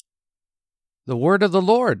the word of the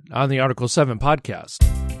Lord on the Article 7 podcast.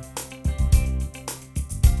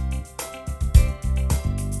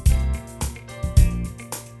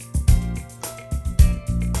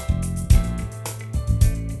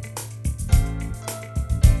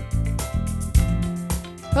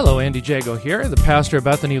 Hello, Andy Jago here, the pastor of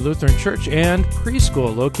Bethany Lutheran Church and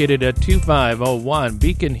Preschool located at 2501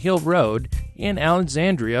 Beacon Hill Road in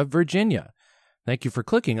Alexandria, Virginia. Thank you for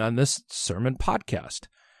clicking on this sermon podcast.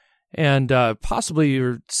 And possibly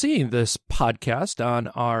you're seeing this podcast on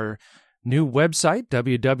our new website,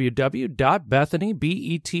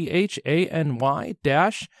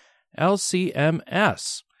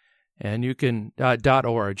 www.bethany-lcms, and you can,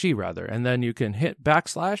 .org rather, and then you can hit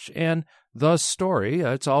 / and the story,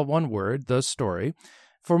 it's all one word, the story,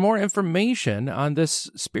 for more information on this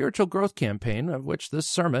spiritual growth campaign of which this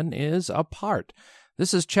sermon is a part.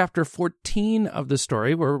 This is chapter 14 of the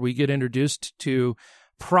story where we get introduced to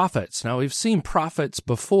prophets. Now, we've seen prophets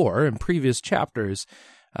before in previous chapters,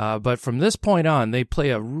 but from this point on, they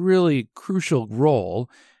play a really crucial role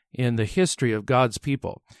in the history of God's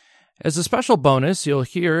people. As a special bonus, you'll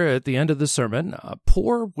hear at the end of the sermon, a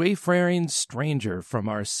poor wayfaring stranger from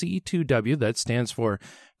our C2W, that stands for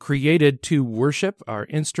Created to Worship, our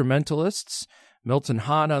instrumentalists, Milton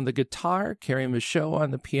Hahn on the guitar, Carrie Michaud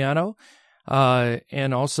on the piano,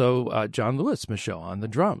 and also John Lewis Michaud on the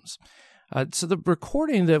drums. So the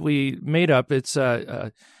recording that we made up, it's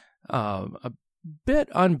a bit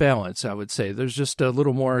unbalanced, I would say. There's just a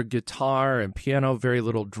little more guitar and piano, very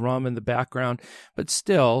little drum in the background, but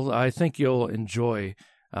still, I think you'll enjoy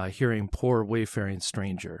hearing Poor Wayfaring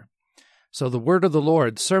Stranger. So the word of the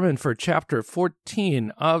Lord, sermon for chapter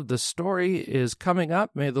 14 of the story is coming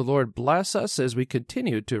up. May the Lord bless us as we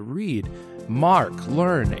continue to read, mark,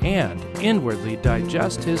 learn, and inwardly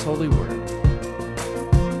digest His holy word.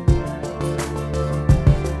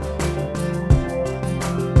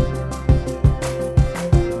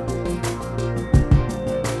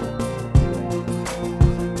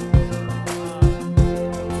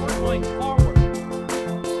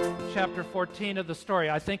 Chapter 14 of the story,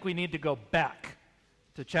 I think we need to go back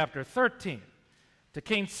to chapter 13, to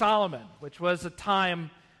King Solomon, which was a time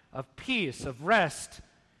of peace, of rest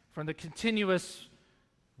from the continuous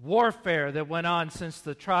warfare that went on since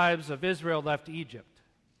the tribes of Israel left Egypt.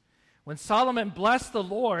 When Solomon blessed the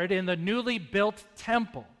Lord in the newly built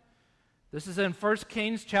temple, this is in 1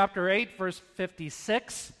 Kings chapter 8, verse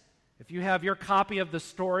 56. If you have your copy of the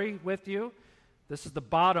story with you, this is the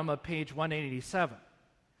bottom of page 187.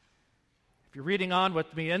 If you're reading on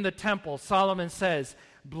with me, in the temple, Solomon says,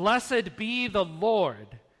 "Blessed be the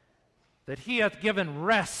Lord, that He hath given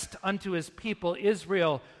rest unto His people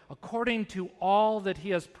Israel, according to all that He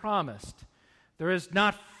has promised. There has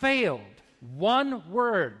not failed one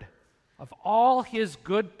word of all His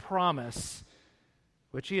good promise,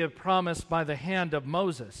 which He had promised by the hand of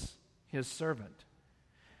Moses, His servant.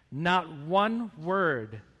 Not one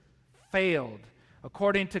word failed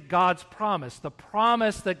according to God's promise, the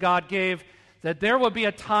promise that God gave that there would be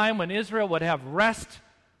a time when Israel would have rest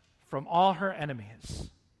from all her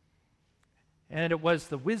enemies. And it was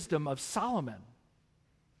the wisdom of Solomon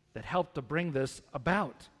that helped to bring this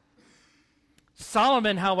about.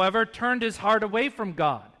 Solomon, however, turned his heart away from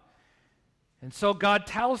God. And so God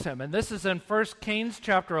tells him, and this is in 1 Kings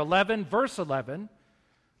chapter 11, verse 11,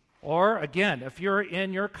 or again, if you're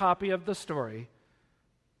in your copy of the story,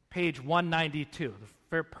 page 192,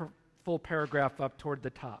 the full paragraph up toward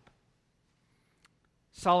the top.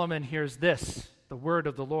 Solomon hears this, the word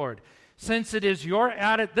of the Lord. Since this is your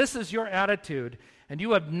attitude, and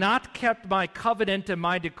you have not kept my covenant and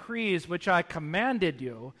my decrees which I commanded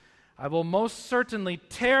you, I will most certainly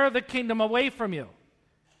tear the kingdom away from you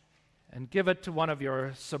and give it to one of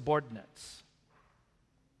your subordinates.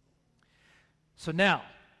 So now,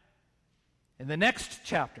 in the next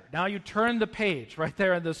chapter, now you turn the page right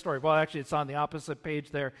there in this story. Well, actually, it's on the opposite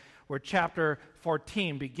page there where chapter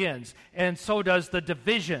 14 begins. And so does the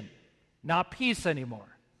division, not peace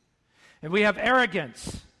anymore. And we have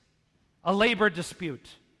arrogance, a labor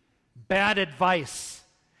dispute, bad advice,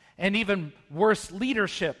 and even worse,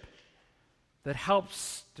 leadership that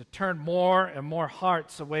helps to turn more and more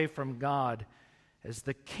hearts away from God as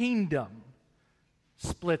the kingdom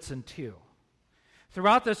splits in two.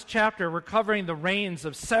 Throughout this chapter, we're covering the reigns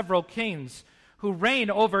of several kings who reign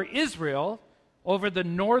over Israel, over the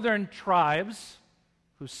northern tribes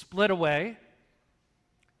who split away,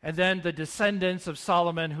 and then the descendants of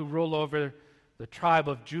Solomon who rule over the tribe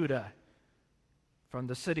of Judah from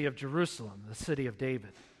the city of Jerusalem, the city of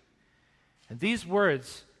David. And these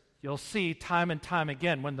words you'll see time and time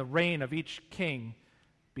again when the reign of each king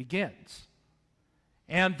begins.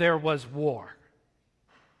 And there was war.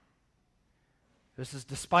 This is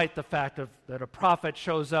despite the fact that a prophet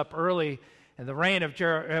shows up early in the reign of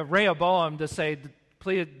Rehoboam to say,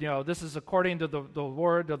 please, this is according to the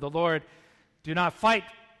word of the Lord. Do not fight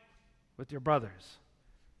with your brothers.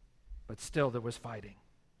 But still there was fighting.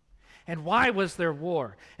 And why was there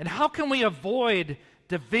war? And how can we avoid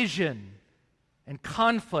division and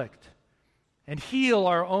conflict and heal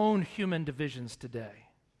our own human divisions today?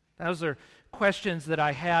 Those are questions that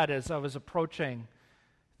I had as I was approaching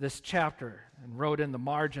this chapter and wrote in the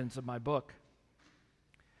margins of my book.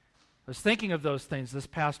 I was thinking of those things this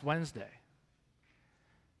past Wednesday.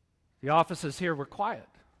 The offices here were quiet,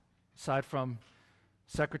 aside from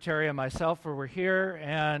secretary and myself were here,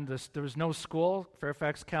 and there was no school.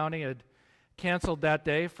 Fairfax County had canceled that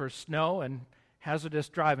day for snow and hazardous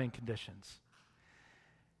driving conditions.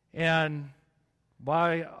 And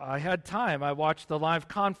while I had time, I watched the live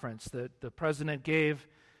conference that the president gave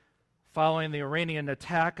following the Iranian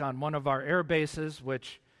attack on one of our air bases,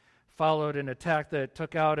 which followed an attack that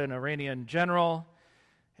took out an Iranian general,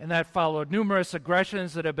 and that followed numerous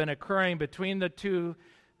aggressions that have been occurring between the two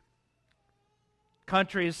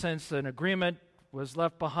countries since an agreement was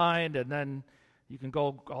left behind, and then you can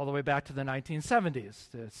go all the way back to the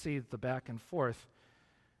 1970s to see the back and forth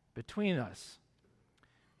between us.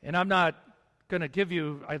 And I'm not going to give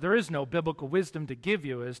you, there is no biblical wisdom to give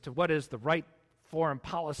you as to what is the right foreign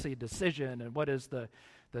policy decision and what is the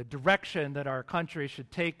direction that our country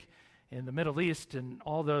should take in the Middle East and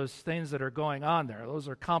all those things that are going on there. Those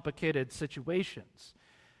are complicated situations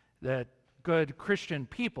that good Christian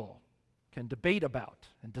people can debate about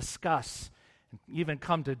and discuss and even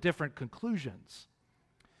come to different conclusions.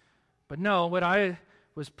 But no, what I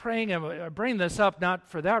was praying, and I bring this up not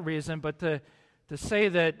for that reason, but to say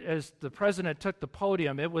that as the president took the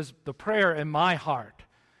podium, it was the prayer in my heart.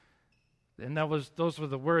 And those were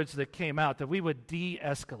the words that came out, that we would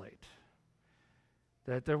de-escalate,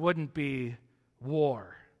 that there wouldn't be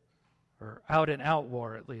war, or out-and-out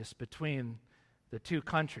war at least, between the two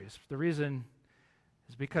countries. The reason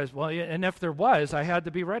is because, and if there was, I had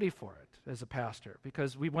to be ready for it as a pastor,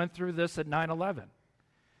 because we went through this at 9/11.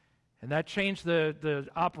 And that changed the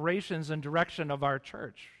operations and direction of our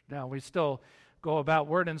church. Now, we still go about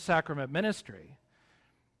word and sacrament ministry,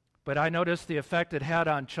 but I noticed the effect it had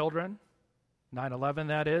on children, 9/11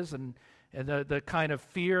 that is, and the kind of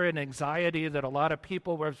fear and anxiety that a lot of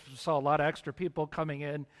people, we saw a lot of extra people coming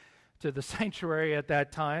in to the sanctuary at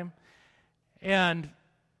that time. And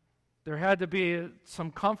there had to be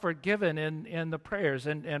some comfort given in the prayers.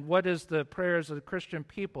 And what is the prayers of the Christian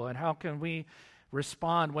people, and how can we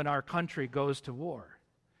respond when our country goes to war?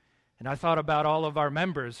 And I thought about all of our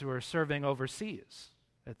members who are serving overseas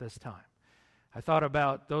at this time. I thought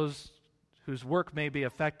about those whose work may be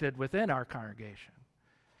affected within our congregation.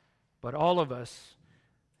 But all of us,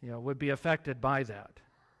 would be affected by that.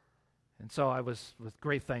 And so I was, with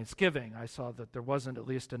great thanksgiving, I saw that there wasn't at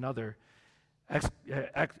least another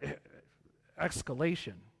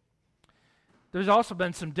escalation. There's also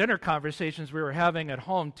been some dinner conversations we were having at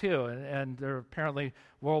home, too, and there apparently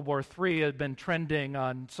World War III had been trending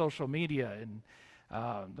on social media, and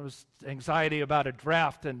there was anxiety about a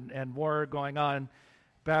draft and war going on,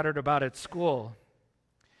 battered about at school.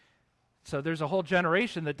 So there's a whole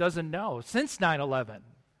generation that doesn't know. Since 9/11,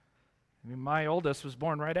 my oldest was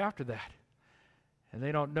born right after that, and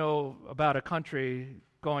they don't know about a country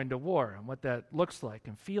going to war and what that looks like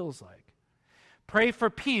and feels like. Pray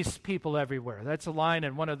for peace, people everywhere. That's a line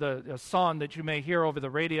in one of a song that you may hear over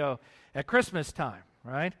the radio at Christmas time,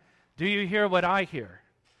 right? Do you hear what I hear?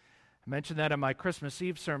 I mentioned that in my Christmas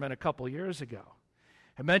Eve sermon a couple years ago.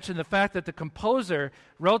 I mentioned the fact that the composer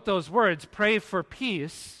wrote those words, pray for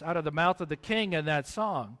peace, out of the mouth of the king in that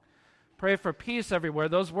song. Pray for peace everywhere.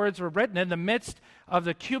 Those words were written in the midst of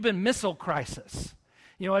the Cuban Missile Crisis.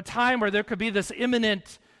 A time where there could be this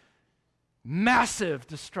imminent, massive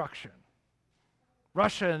destruction.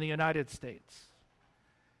 Russia and the United States.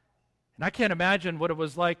 And I can't imagine what it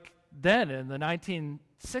was like then in the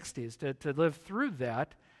 1960s to live through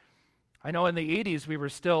that. I know in the 80s we were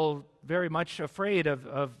still very much afraid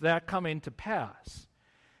of that coming to pass.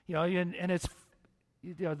 And it's,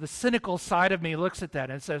 the cynical side of me looks at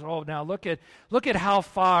that and says, oh, now look at how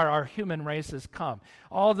far our human race has come.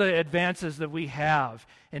 All the advances that we have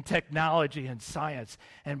in technology and science.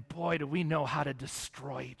 And boy, do we know how to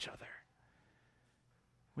destroy each other.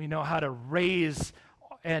 We know how to raise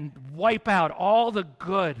and wipe out all the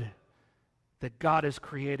good that God has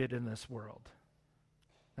created in this world.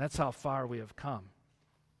 That's how far we have come.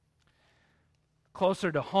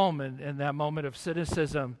 Closer to home in that moment of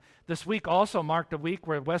cynicism, this week also marked a week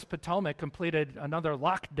where West Potomac completed another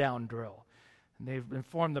lockdown drill. And they've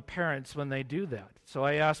informed the parents when they do that. So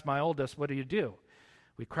I asked my oldest, what do?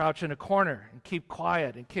 We crouch in a corner and keep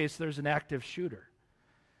quiet in case there's an active shooter.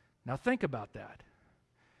 Now think about that.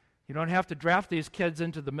 You don't have to draft these kids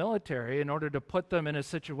into the military in order to put them in a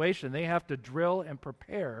situation. They have to drill and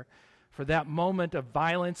prepare for that moment of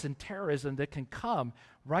violence and terrorism that can come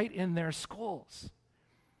right in their schools.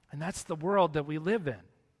 And that's the world that we live in.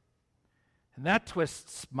 And that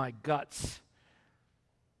twists my guts,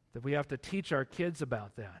 that we have to teach our kids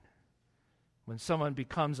about that. When someone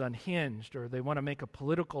becomes unhinged or they want to make a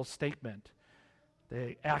political statement,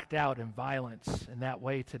 they act out in violence in that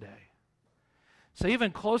way today. So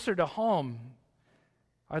even closer to home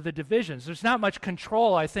are the divisions. There's not much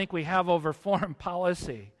control, I think, we have over foreign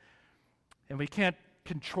policy. And we can't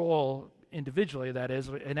control individually, that is,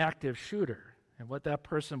 an active shooter and what that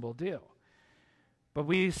person will do. But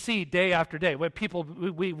we see day after day where people,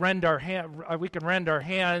 we rend our hand, we can rend our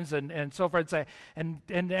hands and so forth and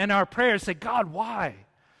say, and our prayers say, God, why?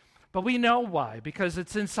 But we know why, because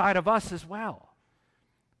it's inside of us as well.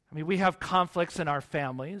 I mean, we have conflicts in our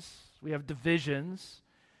families. We have divisions.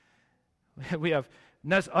 We have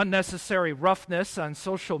unnecessary roughness on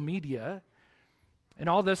social media. And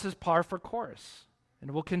all this is par for course. And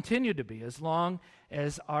it will continue to be as long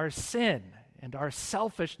as our sin and our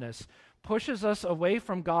selfishness pushes us away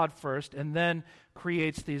from God first and then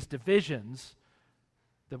creates these divisions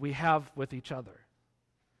that we have with each other.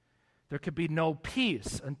 There could be no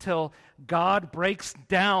peace until God breaks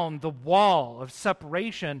down the wall of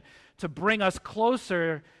separation to bring us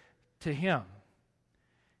closer to Him.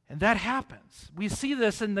 And that happens. We see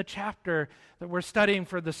this in the chapter that we're studying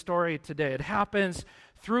for the story today. It happens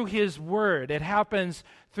through His Word. It happens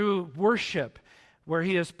through worship, where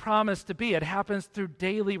He has promised to be. It happens through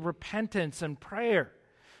daily repentance and prayer.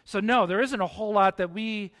 So no, there isn't a whole lot that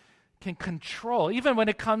we can control, even when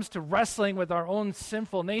it comes to wrestling with our own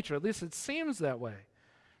sinful nature. At least it seems that way.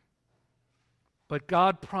 But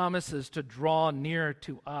God promises to draw near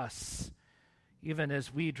to us, even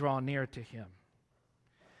as we draw near to Him.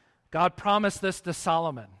 God promised this to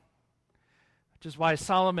Solomon, which is why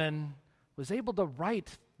Solomon was able to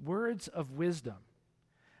write words of wisdom.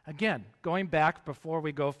 Again, going back before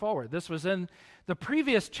we go forward, this was in the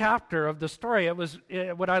previous chapter of the story.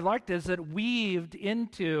 What I liked is it weaved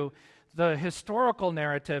into the historical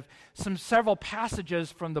narrative several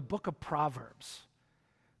passages from the book of Proverbs,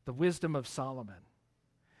 the wisdom of Solomon.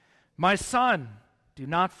 My son, do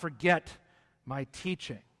not forget my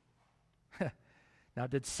teaching. Now,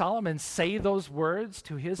 did Solomon say those words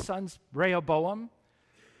to his son Rehoboam?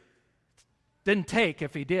 Didn't take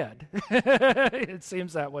if he did. It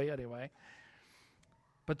seems that way anyway.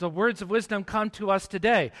 But the words of wisdom come to us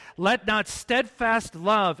today. Let not steadfast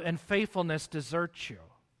love and faithfulness desert you.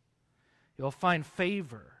 You'll find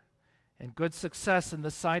favor and good success in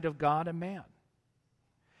the sight of God and man.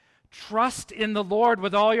 Trust in the Lord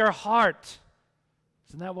with all your heart.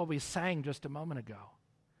 Isn't that what we sang just a moment ago?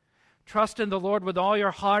 Trust in the Lord with all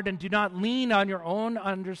your heart and do not lean on your own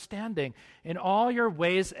understanding. In all your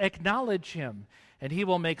ways acknowledge Him, and He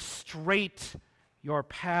will make straight your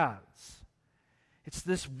paths. It's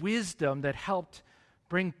this wisdom that helped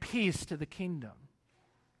bring peace to the kingdom.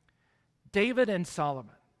 David and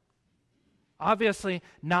Solomon, obviously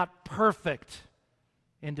not perfect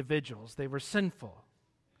individuals. They were sinful.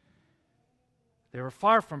 They were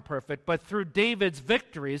far from perfect, but through David's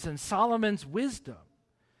victories and Solomon's wisdom,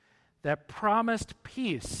 that promised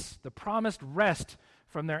peace, the promised rest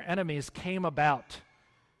from their enemies came about.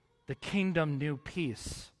 The kingdom knew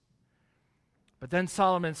peace. But then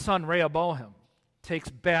Solomon's son Rehoboam takes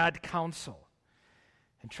bad counsel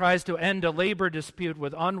and tries to end a labor dispute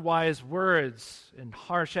with unwise words and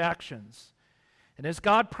harsh actions. And as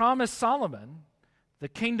God promised Solomon, the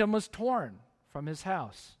kingdom was torn from his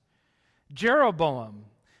house. Jeroboam,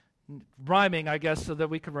 rhyming, I guess, so that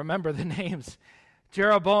we could remember the names,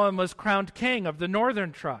 Jeroboam was crowned king of the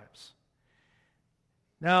northern tribes.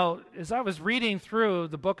 Now, as I was reading through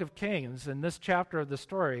the book of Kings in this chapter of the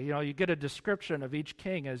story, you get a description of each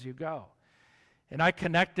king as you go. And I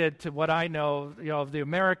connected to what I know, of the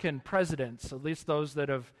American presidents, at least those that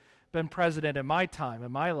have been president in my time,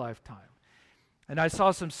 in my lifetime. And I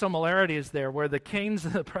saw some similarities there where the kings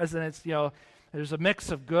and the presidents, there's a mix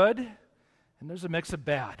of good and there's a mix of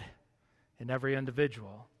bad in every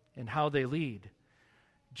individual in how they lead.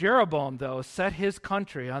 Jeroboam, though, set his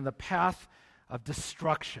country on the path of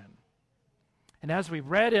destruction. And as we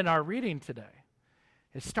read in our reading today,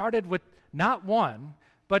 it started with not one,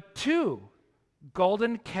 but two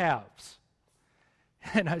golden calves.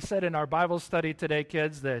 And I said in our Bible study today,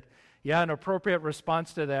 kids, that, an appropriate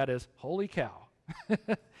response to that is, holy cow.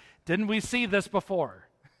 Didn't we see this before?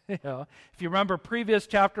 If you remember previous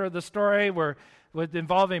chapter of the story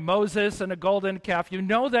involving Moses and a golden calf, you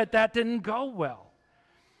know that didn't go well.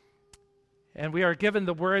 And we are given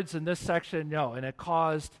the words in this section, and it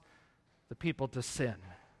caused the people to sin.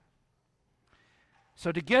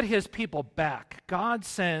 So to get his people back, God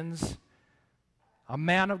sends a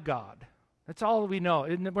man of God. That's all we know.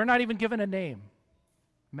 We're not even given a name.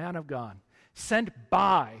 Man of God. Sent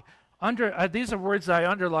by. These are words I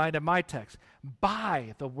underlined in my text.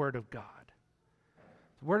 By the word of God.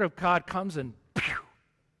 The word of God comes and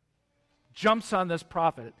jumps on this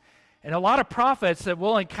prophet. And a lot of prophets that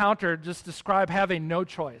we'll encounter just describe having no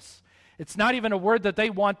choice. It's not even a word that they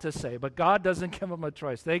want to say, but God doesn't give them a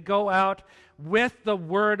choice. They go out with the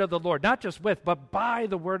word of the Lord. Not just with, but by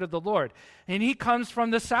the word of the Lord. And he comes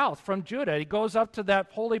from the south, from Judah. He goes up to that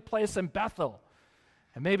holy place in Bethel.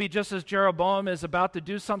 And maybe just as Jeroboam is about to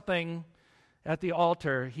do something at the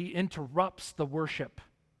altar, he interrupts the worship.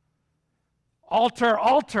 Altar,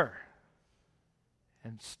 altar!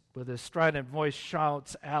 And with his strident voice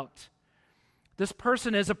shouts out. This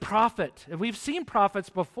person is a prophet. And we've seen prophets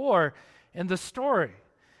before in the story.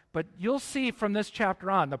 But you'll see from this chapter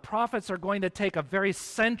on, the prophets are going to take a very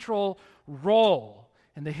central role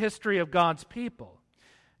in the history of God's people.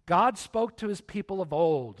 God spoke to his people of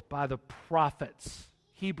old by the prophets.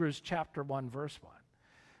 Hebrews chapter 1, verse 1.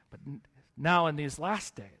 But now in these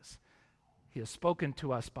last days, he has spoken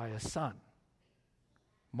to us by his Son.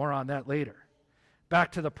 More on that later.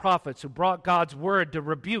 Back to the prophets who brought God's word to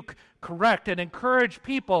rebuke, correct, and encourage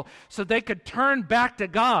people so they could turn back to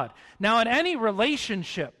God. Now, in any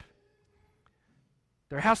relationship,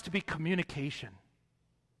 there has to be communication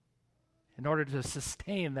in order to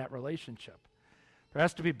sustain that relationship. There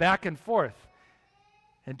has to be back and forth.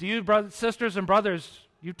 And do you, sisters and brothers,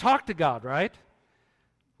 you talk to God, right?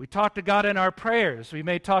 We talk to God in our prayers. We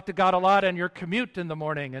may talk to God a lot in your commute in the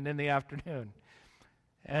morning and in the afternoon.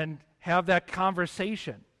 And have that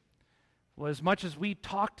conversation. Well, as much as we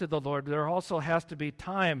talk to the Lord, there also has to be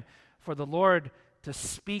time for the Lord to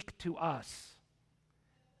speak to us.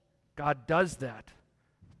 God does that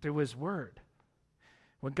through his word.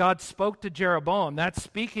 When God spoke to Jeroboam, that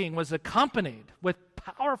speaking was accompanied with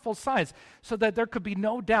powerful signs so that there could be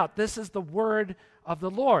no doubt this is the word of the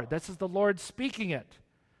Lord. This is the Lord speaking it.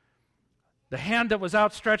 The hand that was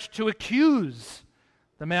outstretched to accuse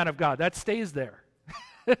the man of God, that stays there.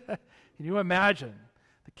 Can you imagine?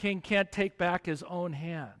 The king can't take back his own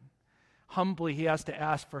hand. Humbly, he has to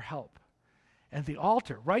ask for help. And the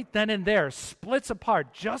altar, right then and there, splits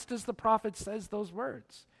apart just as the prophet says those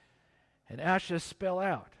words. And ashes spill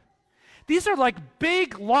out. These are like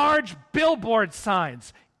big, large billboard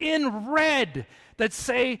signs in red that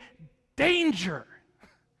say, danger.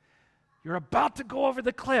 You're about to go over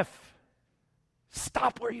the cliff.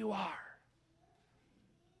 Stop where you are.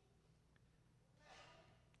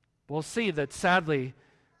 We'll see that sadly,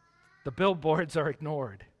 the billboards are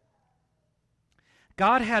ignored.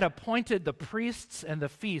 God had appointed the priests and the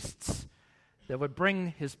feasts that would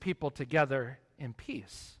bring his people together in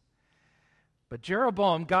peace. But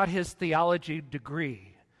Jeroboam got his theology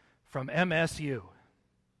degree from MSU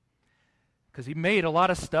because he made a lot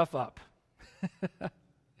of stuff up.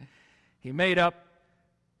 He made up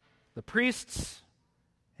the priests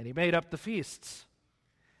and he made up the feasts.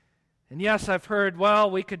 And yes, I've heard,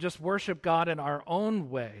 well, we could just worship God in our own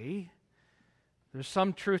way. There's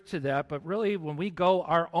some truth to that, but really when we go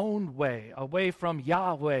our own way, away from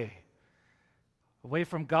Yahweh, away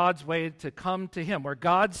from God's way to come to him, where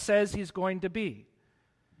God says he's going to be,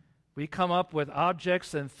 we come up with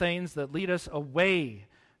objects and things that lead us away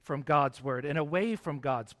from God's word and away from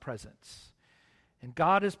God's presence. And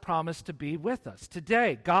God has promised to be with us.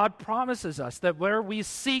 Today, God promises us that where we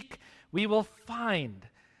seek, we will find.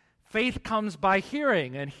 Faith comes by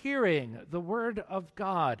hearing, and hearing the word of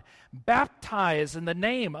God. Baptized in the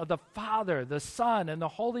name of the Father, the Son, and the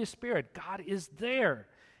Holy Spirit. God is there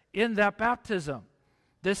in that baptism.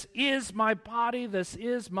 This is my body, this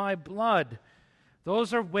is my blood.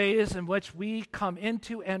 Those are ways in which we come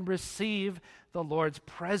into and receive the Lord's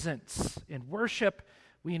presence. In worship,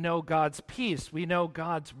 we know God's peace, we know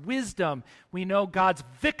God's wisdom, we know God's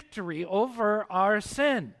victory over our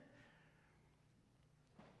sin.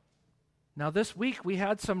 Now, this week we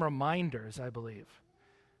had some reminders, I believe,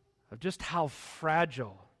 of just how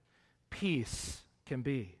fragile peace can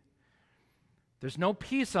be. There's no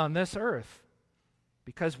peace on this earth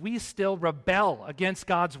because we still rebel against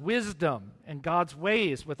God's wisdom and God's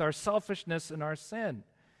ways with our selfishness and our sin.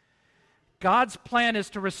 God's plan is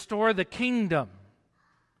to restore the kingdom,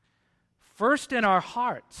 first in our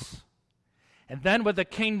hearts, and then with a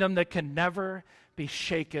kingdom that can never be be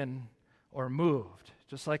shaken or moved,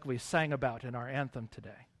 just like we sang about in our anthem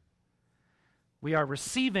today. We are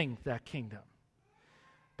receiving that kingdom.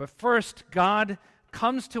 But first, God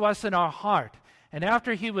comes to us in our heart, and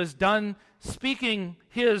after he was done speaking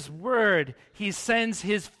his word, he sends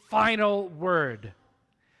his final word,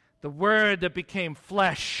 the word that became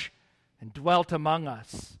flesh and dwelt among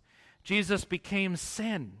us. Jesus became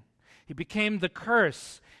sin. He became the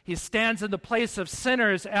curse. He stands in the place of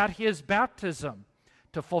sinners at his baptism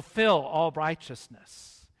to fulfill all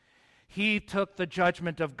righteousness. He took the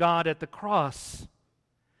judgment of God at the cross.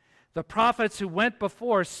 The prophets who went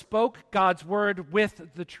before spoke God's word with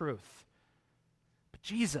the truth. But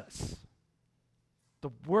Jesus, the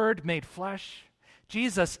Word made flesh,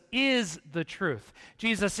 Jesus is the truth.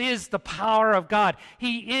 Jesus is the power of God.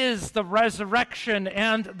 He is the resurrection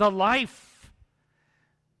and the life.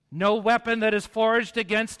 No weapon that is forged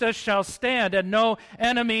against us shall stand, and no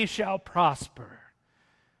enemy shall prosper,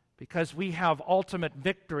 because we have ultimate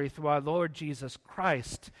victory through our Lord Jesus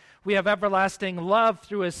Christ. We have everlasting love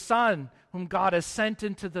through his Son, whom God has sent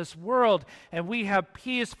into this world, and we have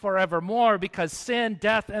peace forevermore because sin,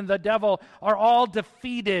 death, and the devil are all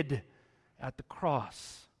defeated at the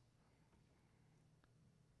cross.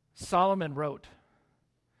 Solomon wrote,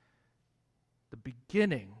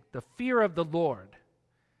 the fear of the Lord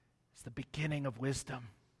is the beginning of wisdom.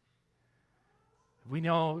 We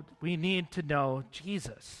need to know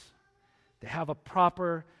Jesus, to have a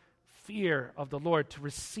proper fear of the Lord, to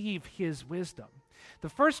receive his wisdom. The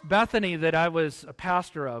first Bethany that I was a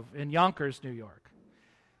pastor of in Yonkers, New York,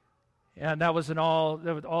 and that was all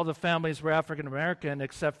the families were African American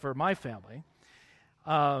except for my family.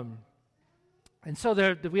 And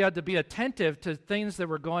so we had to be attentive to things that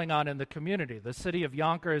were going on in the community. The city of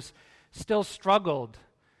Yonkers still struggled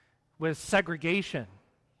with segregation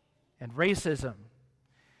and racism.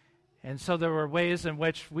 And so there were ways in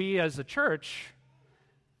which we as a church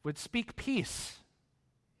would speak peace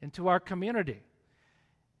into our community.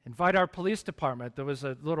 Invite our police department. There was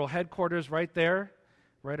a little headquarters right there,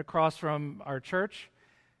 right across from our church.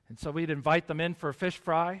 And so we'd invite them in for a fish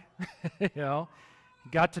fry,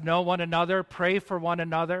 got to know one another, pray for one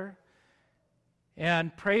another,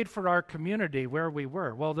 and prayed for our community where we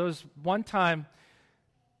were. Well, there was one time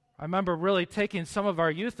I remember really taking some of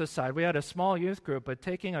our youth aside. We had a small youth group, but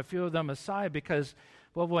taking a few of them aside because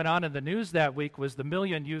what went on in the news that week was the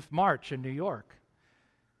Million Youth March in New York,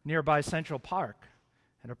 nearby Central Park.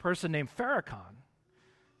 And a person named Farrakhan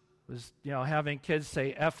was, having kids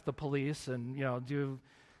say "F the police" and,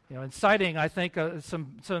 inciting, I think,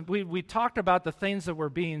 we talked about the things that were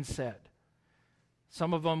being said.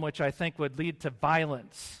 Some of them which I think would lead to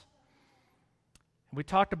violence. We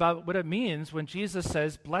talked about what it means when Jesus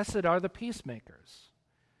says, "Blessed are the peacemakers."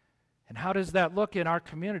 And how does that look in our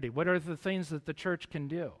community? What are the things that the church can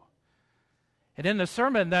do? And in the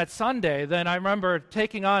sermon that Sunday, then I remember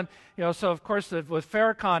taking on, so of course with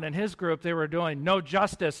Farrakhan and his group, they were doing no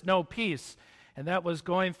justice, no peace. And that was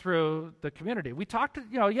going through the community. We talked,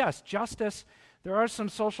 yes, justice. There are some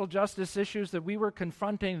social justice issues that we were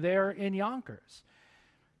confronting there in Yonkers.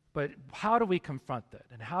 But how do we confront that?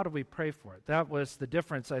 And how do we pray for it? That was the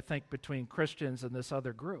difference, I think, between Christians and this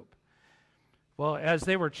other group. Well, as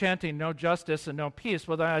they were chanting no justice and no peace,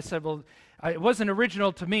 well, then I said, it wasn't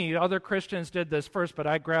original to me. Other Christians did this first, but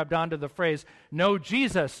I grabbed onto the phrase, no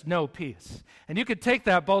Jesus, no peace. And you could take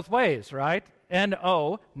that both ways, right?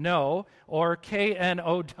 N-O, no, or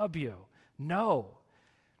K-N-O-W, no.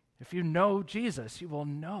 If you know Jesus, you will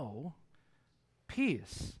know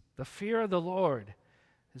peace. The fear of the Lord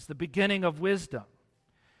is the beginning of wisdom.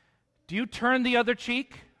 Do you turn the other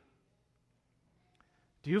cheek?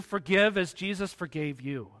 Do you forgive as Jesus forgave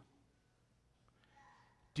you?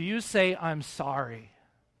 Do you say, "I'm sorry,"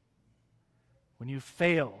 when you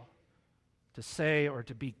fail to say or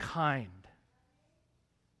to be kind?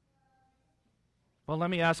 Well,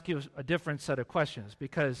 let me ask you a different set of questions,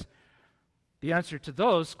 because the answer to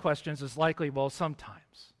those questions is likely, well,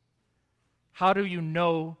 sometimes. How do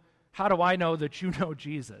I know that you know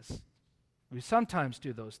Jesus? We sometimes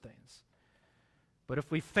do those things. But if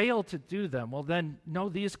we fail to do them, well, then know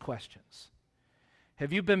these questions.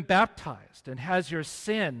 Have you been baptized, and has your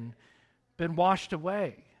sin been washed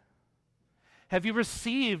away? Have you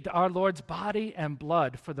received our Lord's body and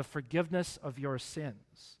blood for the forgiveness of your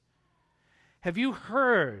sins? Have you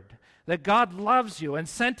heard that God loves you and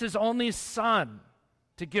sent his only Son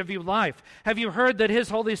to give you life? Have you heard that his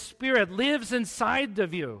Holy Spirit lives inside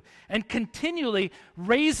of you and continually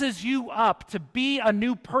raises you up to be a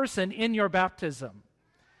new person in your baptism?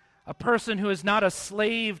 a person who is not a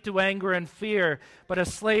slave to anger and fear, but a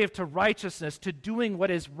slave to righteousness, to doing what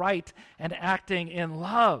is right and acting in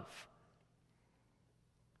love.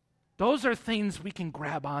 Those are things we can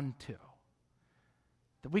grab onto,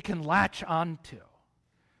 that we can latch onto,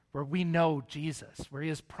 where we know Jesus, where he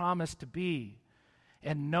is promised to be,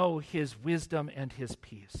 and know his wisdom and his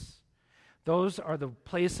peace. Those are the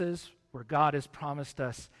places where God has promised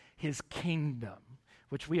us his kingdom,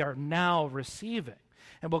 which we are now receiving,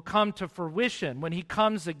 and will come to fruition when he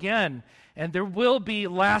comes again, and there will be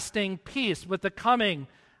lasting peace with the coming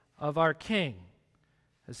of our King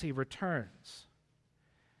as he returns.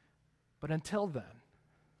 But until then,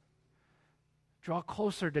 draw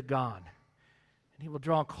closer to God, and he will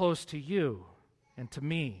draw close to you and to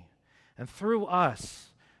me. And through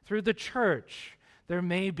us, through the church, there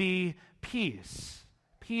may be peace,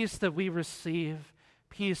 peace that we receive,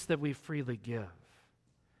 peace that we freely give.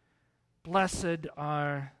 Blessed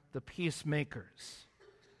are the peacemakers.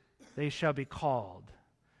 They shall be called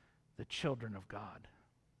the children of God.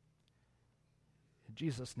 In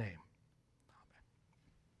Jesus' name.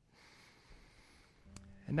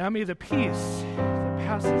 And now may the peace that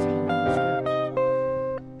passes all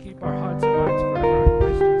understanding keep our hearts